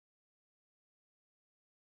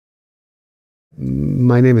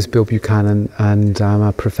My name is Bill Buchanan and I'm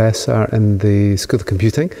a professor in the School of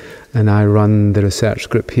Computing, and I run the research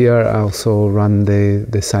group here. I also run the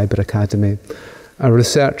Cyber Academy. Our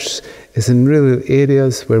research is in really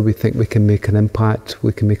areas where we think we can make an impact,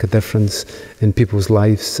 we can make a difference in people's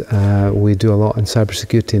lives. We do a lot in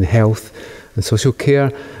cybersecurity and health and social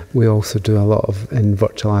care. We also do a lot in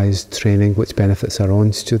virtualised training, which benefits our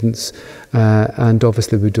own students. And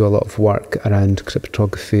obviously we do a lot of work around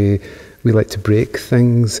cryptography. We like to break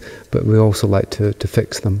things, but we also like to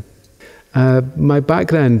fix them. My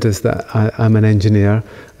background is that I'm an engineer.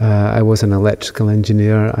 I was an electrical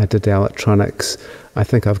engineer. I did electronics. I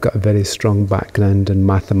think I've got a very strong background in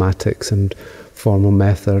mathematics and formal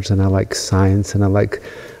methods, and I like science and I like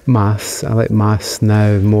maths. I like maths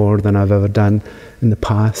now more than I've ever done in the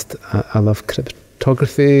past. I love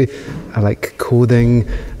cryptography. I like coding.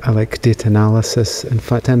 I like data analysis. In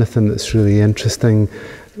fact, anything that's really interesting,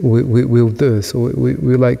 we'll do. So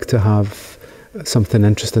we like to have something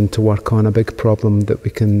interesting to work on, a big problem that we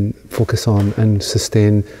can focus on and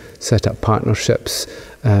sustain, set up partnerships,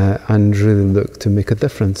 and really look to make a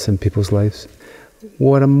difference in people's lives.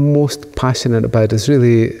 What I'm most passionate about is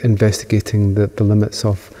really investigating the limits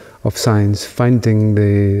of science, finding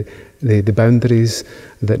the boundaries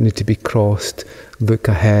that need to be crossed, look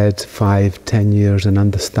ahead 5-10 years and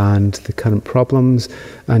understand the current problems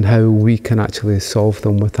and how we can actually solve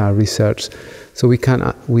them with our research. So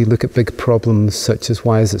we look at big problems such as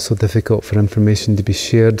why is it so difficult for information to be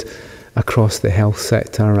shared across the health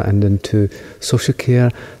sector and into social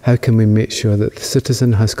care? How can we make sure that the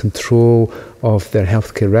citizen has control of their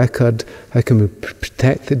healthcare record? How can we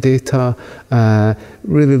protect the data?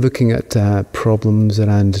 Really looking at problems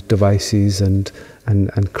around devices and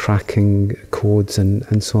cracking codes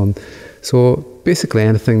and so on. So basically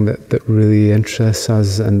anything that really interests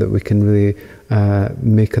us and that we can really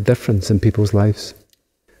make a difference in people's lives.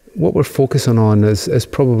 What we're focusing on is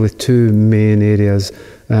probably two main areas.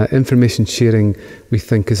 Information sharing, we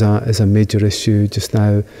think, is a major issue just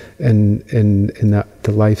now in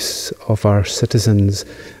the lives of our citizens.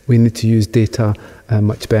 We need to use data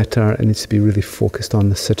much better. It needs to be really focused on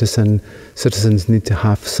the citizen. Citizens need to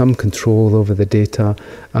have some control over the data,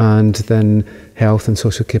 and then health and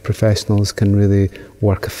social care professionals can really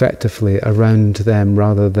work effectively around them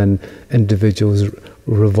rather than individuals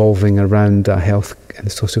revolving around a health and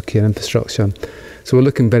social care infrastructure. So we're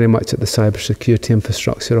looking very much at the cybersecurity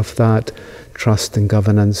infrastructure of that, trust and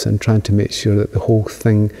governance, and trying to make sure that the whole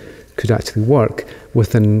thing could actually work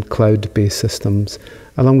within cloud-based systems.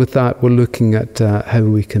 Along with that, we're looking at how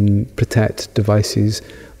we can protect devices.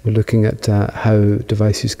 We're looking at how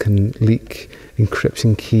devices can leak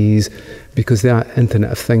encryption keys, because the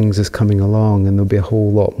Internet of Things is coming along and there'll be a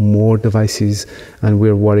whole lot more devices, and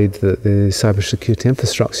we're worried that the cybersecurity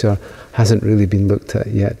infrastructure hasn't really been looked at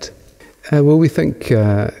yet. Well, we think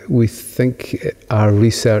our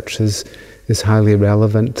research is highly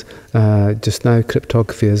relevant. Just now,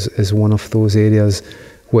 cryptography is one of those areas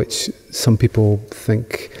which some people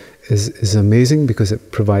think is amazing because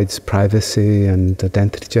it provides privacy and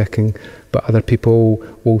identity checking, but other people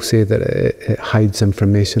will say that it hides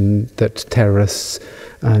information that terrorists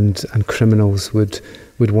and criminals would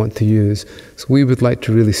want to use. So we would like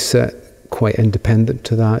to really sit quite independent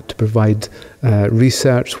to that, to provide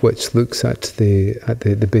research which looks at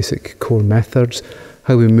the basic core methods,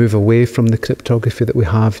 how we move away from the cryptography that we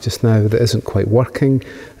have just now that isn't quite working,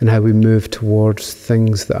 and how we move towards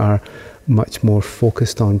things that are much more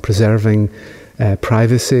focused on preserving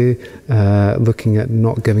privacy, looking at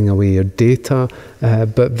not giving away your data,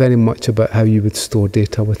 but very much about how you would store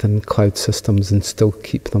data within cloud systems and still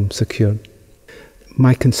keep them secure.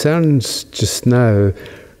 My concerns just now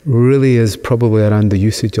really is probably around the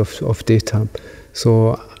usage of data.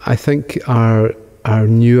 So I think our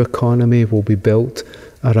new economy will be built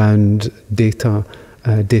around data,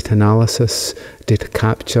 data analysis, data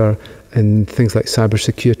capture, and things like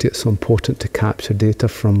cybersecurity. It's so important to capture data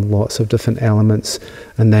from lots of different elements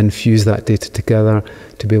and then fuse that data together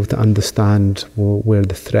to be able to understand where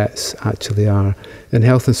the threats actually are. In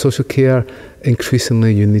health and social care,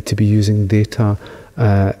 increasingly you need to be using data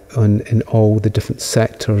in all the different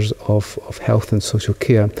sectors of health and social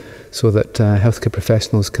care, so that healthcare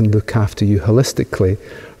professionals can look after you holistically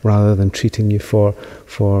rather than treating you for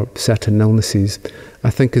certain illnesses. I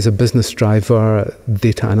think as a business driver,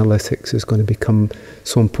 data analytics is going to become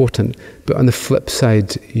so important. But on the flip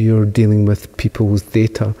side, you're dealing with people's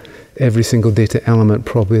data. Every single data element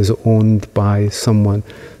probably is owned by someone.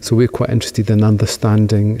 So we're quite interested in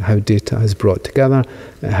understanding how data is brought together,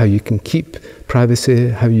 how you can keep privacy,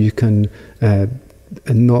 how you can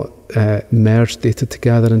not merge data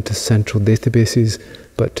together into central databases,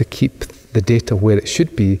 but to keep the data where it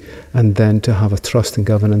should be, and then to have a trust and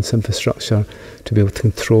governance infrastructure to be able to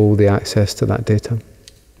control the access to that data.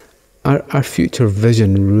 Our future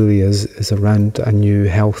vision really is around a new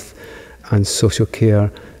health and social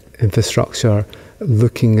care infrastructure,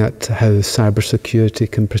 looking at how cybersecurity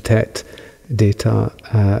can protect data,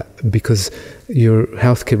 because your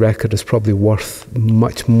healthcare record is probably worth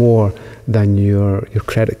much more than your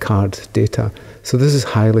credit card data. So this is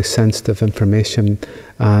highly sensitive information,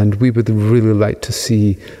 and we would really like to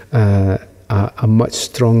see a much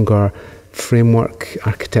stronger framework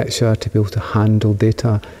architecture to be able to handle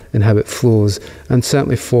data and how it flows, and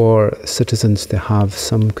certainly for citizens to have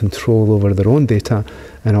some control over their own data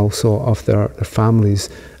and also of their families'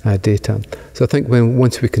 data. So I think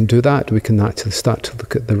once we can do that, we can actually start to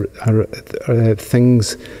look at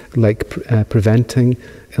things like preventing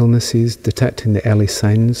illnesses, detecting the early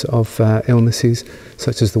signs of illnesses,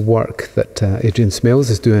 such as the work that Adrian Smales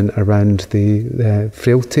is doing around the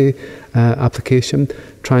frailty application,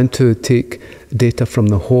 trying to take data from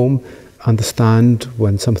the home, understand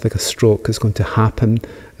when something like a stroke is going to happen,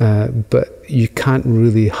 but you can't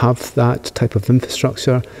really have that type of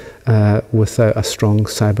infrastructure without a strong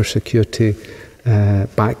cybersecurity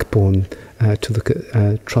backbone to look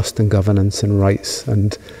at trust and governance and rights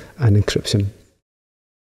and encryption.